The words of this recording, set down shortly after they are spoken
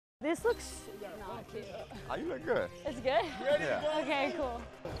This looks not cute. Oh, you look good. It's good? Yeah. Okay, cool.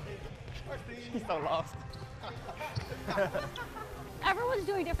 She's so lost. Everyone's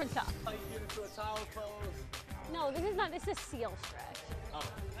doing different stuff. Like you get into a child's pose. No, this is seal stretch. Oh.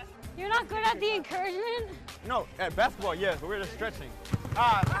 You're not good at the encouragement? No, at basketball, yes, but we're just stretching.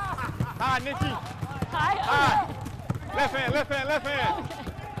 Hi, Niki. Hi. Left hand, left hand, left hand.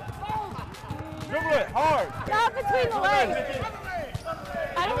 Dribble it hard. Not between the legs.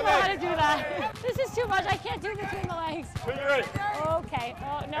 I don't know how to do that. This is too much. I can't do between the legs. When you're ready. Okay.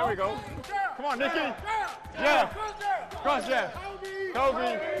 Oh, no. There we go. Come on, Niki. Jab. Cross jab.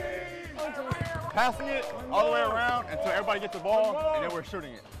 Kobe. Oh, geez. Passing it all the way around until everybody gets the ball, and then we're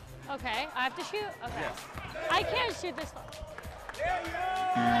shooting it. Okay. I have to shoot? Okay. Yes. I can't shoot this far.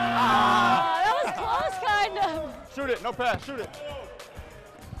 That was close, kind of. Shoot it. No pass. Shoot it.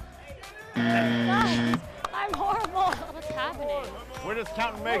 Guys, I'm horrible. What's happening? We're just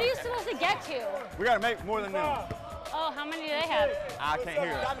counting What are you makes. supposed to get to? We got to make more than them. Oh, how many do they have? I can't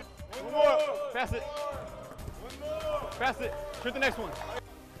hear it. One more. Pass it. Pass it. Shoot the next one.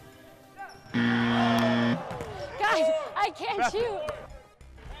 Guys, I can't shoot.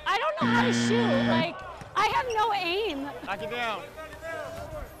 I don't know how to shoot. Like, I have no aim. Knock it down.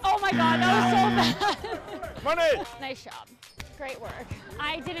 Oh my God, that was so bad. Money. Nice job. Great work.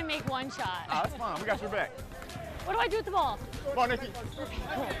 I didn't make one shot. That's fine. We got your back. What do I do with the ball? Come on, Niki.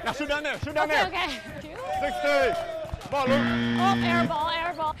 Now shoot down there. Shoot down there. Okay. 16. Ball, Luke. Oh, air ball,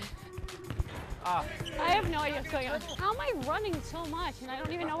 air ball. Ah. I have no idea what's going on. How am I running so much and I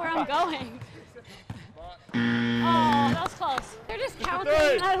don't even know where I'm going? Oh, that was close. They're just counting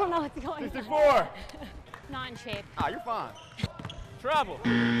and I don't know what's going on. 64. Not in shape. Ah, you're fine. Travel.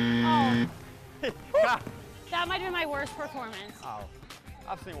 Oh. That might have been my worst performance. Oh,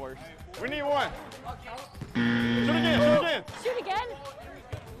 I've seen worse. We need one. Shoot again, shoot again. Shoot again.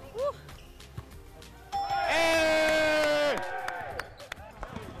 Woo. Hey!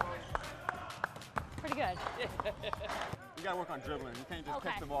 Pretty good. You gotta work on dribbling. You can't just Okay.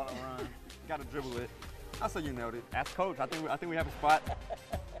 catch the ball and run. You gotta dribble it. I say you nailed it. Ask coach. I think we have a spot.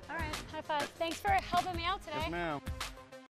 All right, high five. Thanks for helping me out today. Yes, ma'am.